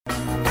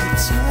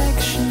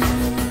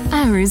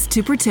Hours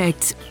to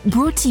Protect,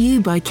 brought to you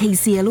by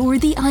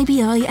KCLR, the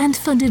IBI, and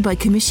funded by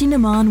Commission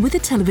Naman with a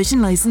television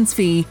licence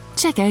fee.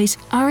 Check out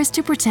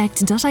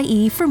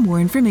hourstoprotect.ie for more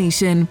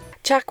information.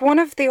 Jack, one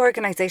of the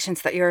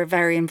organisations that you're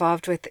very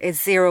involved with is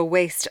Zero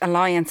Waste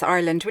Alliance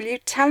Ireland. Will you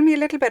tell me a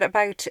little bit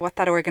about what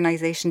that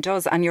organisation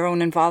does and your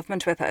own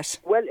involvement with it?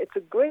 Well, it's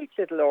a great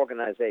little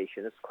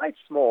organisation. It's quite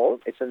small.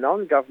 It's a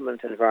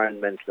non-government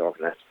environmental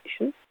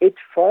organisation. It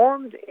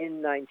formed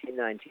in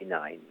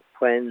 1999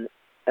 when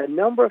a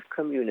number of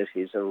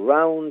communities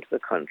around the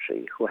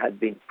country who had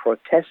been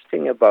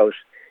protesting about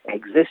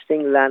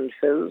existing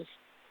landfills,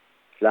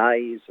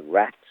 flies,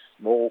 rats,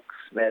 smoke,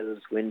 smells,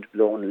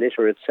 wind-blown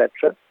litter,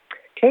 etc.,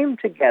 came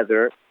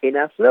together in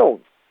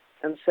Athlone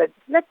and said,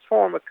 let's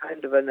form a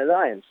kind of an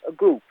alliance, a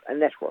group, a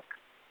network.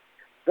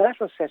 That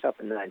was set up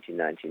in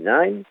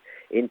 1999.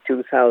 In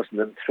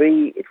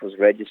 2003, it was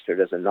registered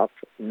as a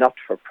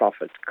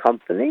not-for-profit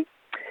company.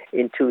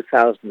 In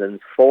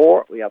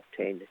 2004, we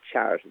obtained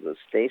charitable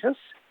status,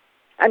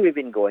 and we've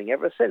been going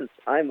ever since.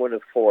 I'm one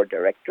of 4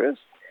 directors.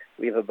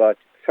 We have about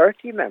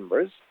 30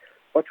 members,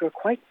 but we're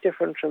quite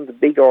different from the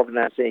big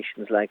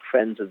organisations like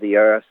Friends of the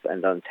Earth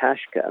and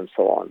Untashka and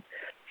so on.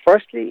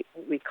 Firstly,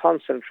 we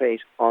concentrate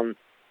on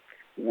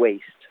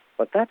waste,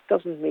 but that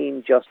doesn't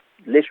mean just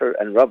litter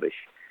and rubbish.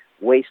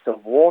 Waste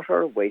of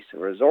water, waste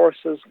of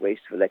resources,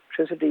 waste of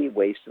electricity,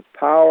 waste of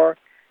power.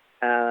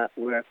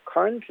 We're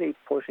currently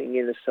putting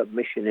in a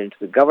submission into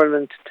the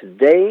government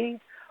today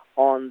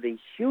on the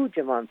huge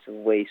amounts of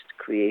waste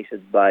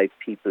created by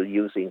people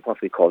using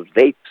what we call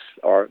vapes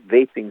or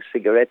vaping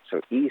cigarettes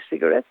or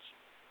e-cigarettes.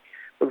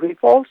 But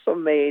we've also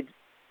made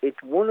it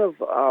one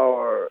of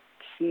our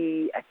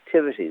key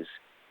activities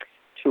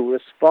to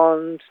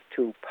respond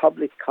to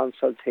public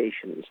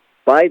consultations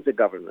by the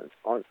government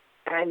on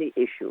any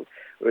issue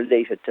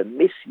related to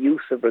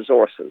misuse of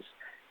resources.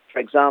 For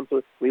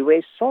example, we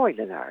waste soil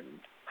in Ireland.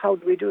 How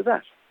do we do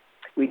that?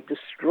 We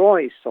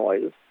destroy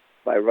soil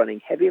by running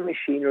heavy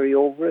machinery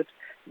over it,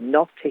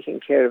 not taking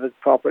care of it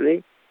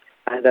properly,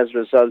 and as a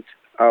result,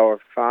 our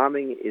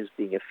farming is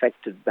being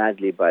affected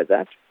badly by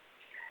that.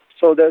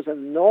 So there's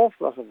an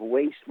awful lot of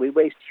waste. We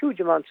waste huge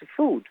amounts of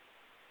food.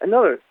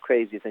 Another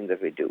crazy thing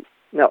that we do.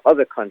 Now,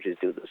 other countries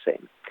do the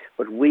same,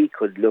 but we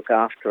could look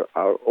after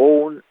our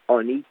own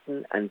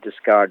uneaten and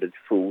discarded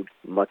food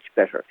much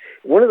better.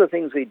 One of the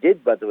things we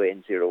did, by the way,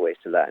 in Zero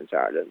Waste Alliance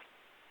Ireland,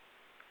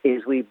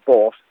 is we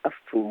bought a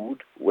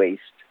food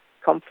waste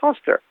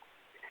composter.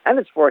 And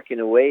it's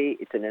working away.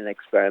 It's in an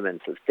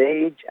experimental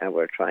stage, and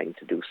we're trying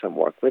to do some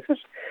work with it.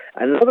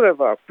 Another of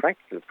our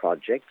practical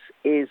projects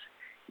is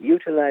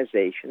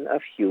utilization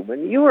of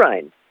human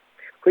urine,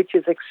 which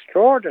is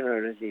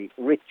extraordinarily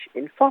rich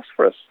in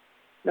phosphorus.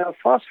 Now,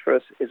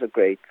 phosphorus is a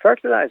great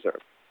fertilizer,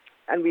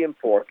 and we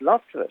import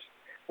lots of it.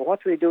 But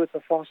what do we do with the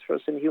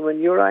phosphorus in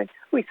human urine?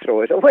 We throw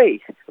it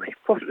away. We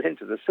put it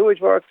into the sewage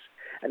works,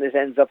 and it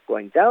ends up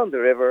going down the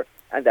river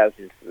and out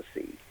into the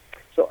sea.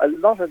 So a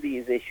lot of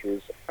these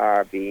issues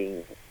are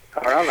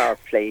on our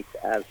plate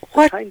as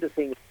the kind of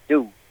thing we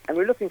do. And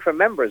we're looking for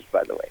members,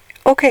 by the way.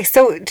 Okay,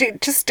 so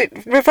just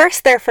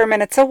reverse there for a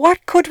minute. So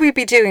what could we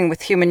be doing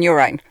with human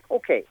urine?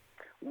 Okay.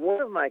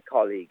 One of my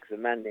colleagues, a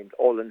man named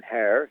Olin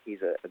Hare,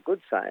 he's a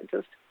good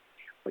scientist,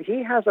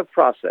 he has a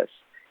process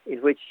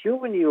in which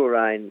human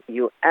urine,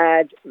 you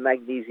add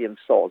magnesium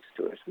salts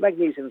to it,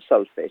 magnesium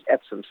sulfate,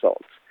 Epsom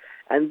salts.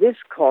 And this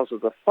causes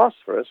the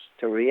phosphorus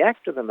to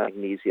react to the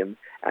magnesium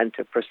and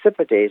to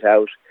precipitate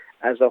out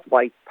as a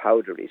white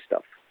powdery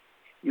stuff.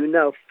 You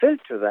now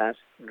filter that,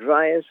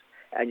 dry it,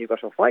 and you've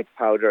got a white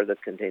powder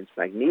that contains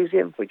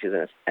magnesium, which is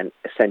an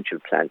essential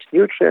plant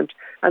nutrient,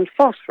 and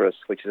phosphorus,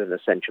 which is an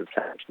essential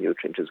plant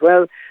nutrient as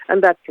well.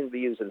 And that can be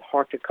used in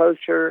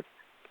horticulture.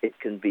 It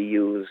can be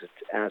used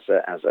as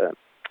a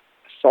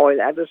soil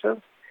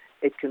additive.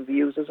 It can be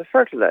used as a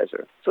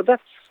fertilizer. So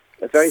that's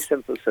a very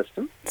simple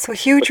system. So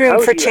huge room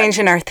for change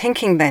in our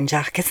thinking then,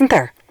 Jack, isn't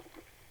there?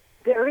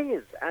 There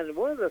is. And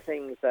one of the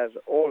things that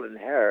Olin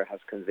Hare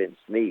has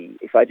convinced me,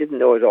 if I didn't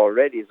know it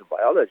already as a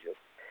biologist,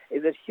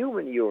 is that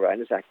human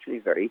urine is actually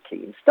very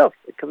clean stuff.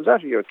 It comes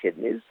out of your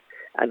kidneys,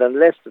 and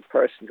unless the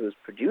person who is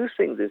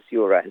producing this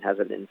urine has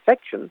an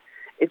infection,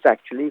 it's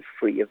actually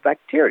free of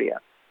bacteria.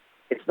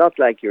 It's not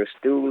like your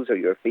stools or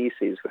your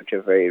feces, which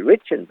are very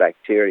rich in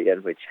bacteria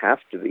and which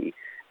have to be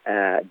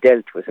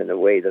dealt with in a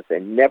way that they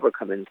never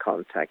come in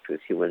contact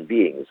with human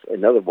beings.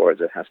 In other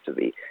words, it has to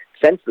be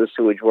sent to the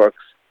sewage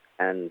works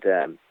and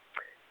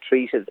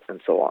treated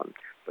and so on.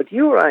 But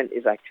urine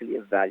is actually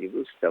a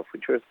valuable stuff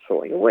which we're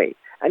throwing away.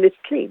 And it's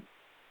clean.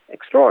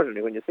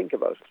 Extraordinary when you think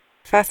about it.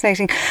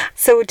 Fascinating.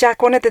 So,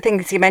 Jack, one of the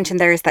things you mentioned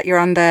there is that you're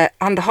on the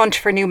hunt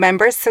for new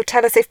members. So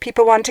tell us, if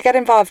people want to get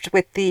involved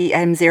with the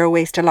Zero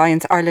Waste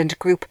Alliance Ireland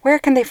group, where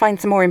can they find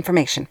some more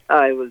information?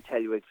 I will tell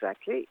you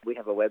exactly. We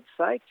have a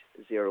website,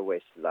 Zero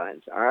Waste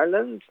Alliance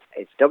Ireland.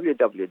 It's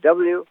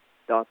www.zwai.ie.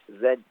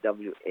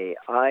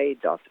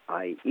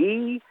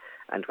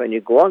 And when you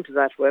go onto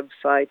that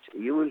website,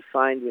 you will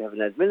find we have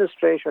an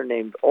administrator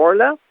named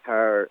Orla.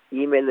 Her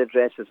email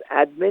address is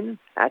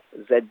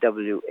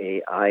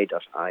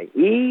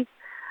admin@zwai.ie.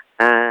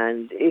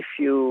 And if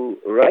you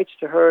write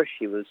to her,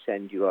 she will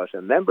send you out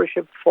a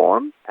membership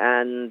form,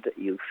 and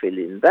you fill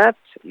in that.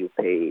 You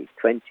pay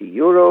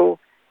 €20,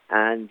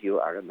 and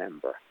you are a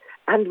member.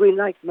 And we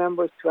like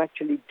members to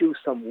actually do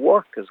some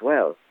work as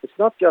well. It's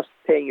not just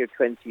paying your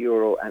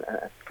 €20 and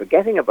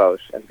forgetting about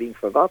and being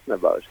forgotten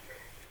about.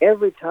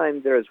 Every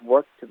time there is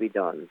work to be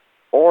done,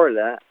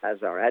 Orla,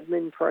 as our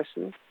admin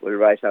person, will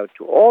write out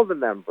to all the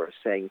members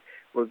saying,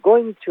 we're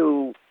going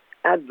to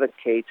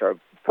advocate or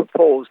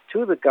propose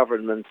to the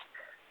government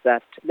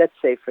that, let's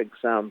say, for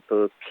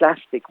example,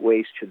 plastic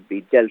waste should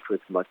be dealt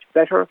with much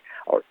better,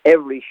 or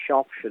every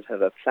shop should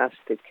have a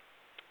plastic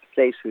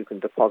place where you can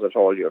deposit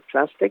all your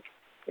plastic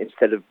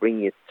instead of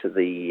bringing it to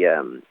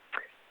the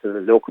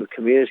local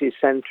community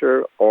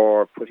centre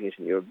or putting it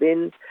in your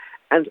bin.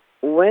 And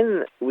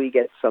when we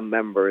get some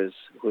members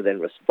who then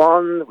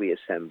respond, we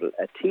assemble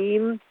a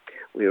team,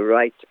 we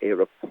write a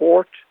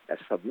report, a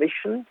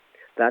submission,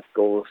 that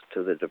goes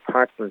to the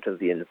Department of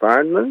the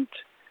Environment,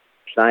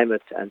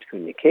 Climate and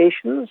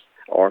Communications,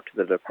 or to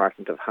the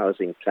Department of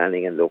Housing,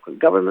 Planning and Local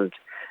Government,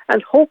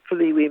 and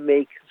hopefully we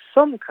make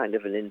some kind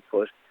of an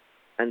input,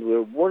 and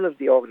we're one of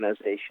the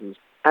organisations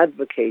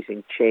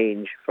advocating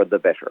change for the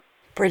better.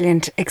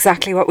 Brilliant.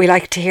 Exactly what we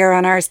like to hear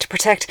on Ours to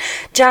Protect.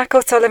 Jack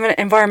O'Sullivan,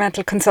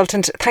 environmental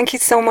consultant, thank you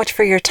so much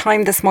for your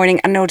time this morning,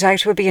 and no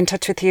doubt we'll be in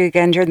touch with you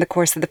again during the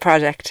course of the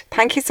project.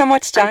 Thank you so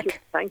much, Jack.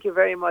 Thank you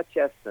very much,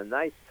 Jessica.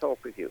 Nice to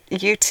talk with you.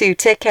 You too.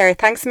 Take care.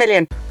 Thanks a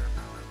million.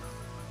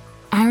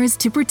 Ours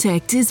to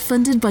Protect is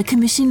funded by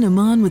Commission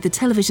Oman with a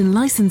television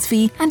licence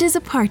fee and is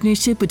a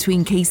partnership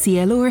between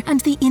KCLR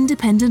and the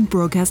Independent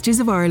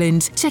Broadcasters of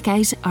Ireland. Check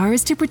out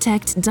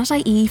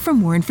ourstoprotect.ie for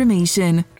more information.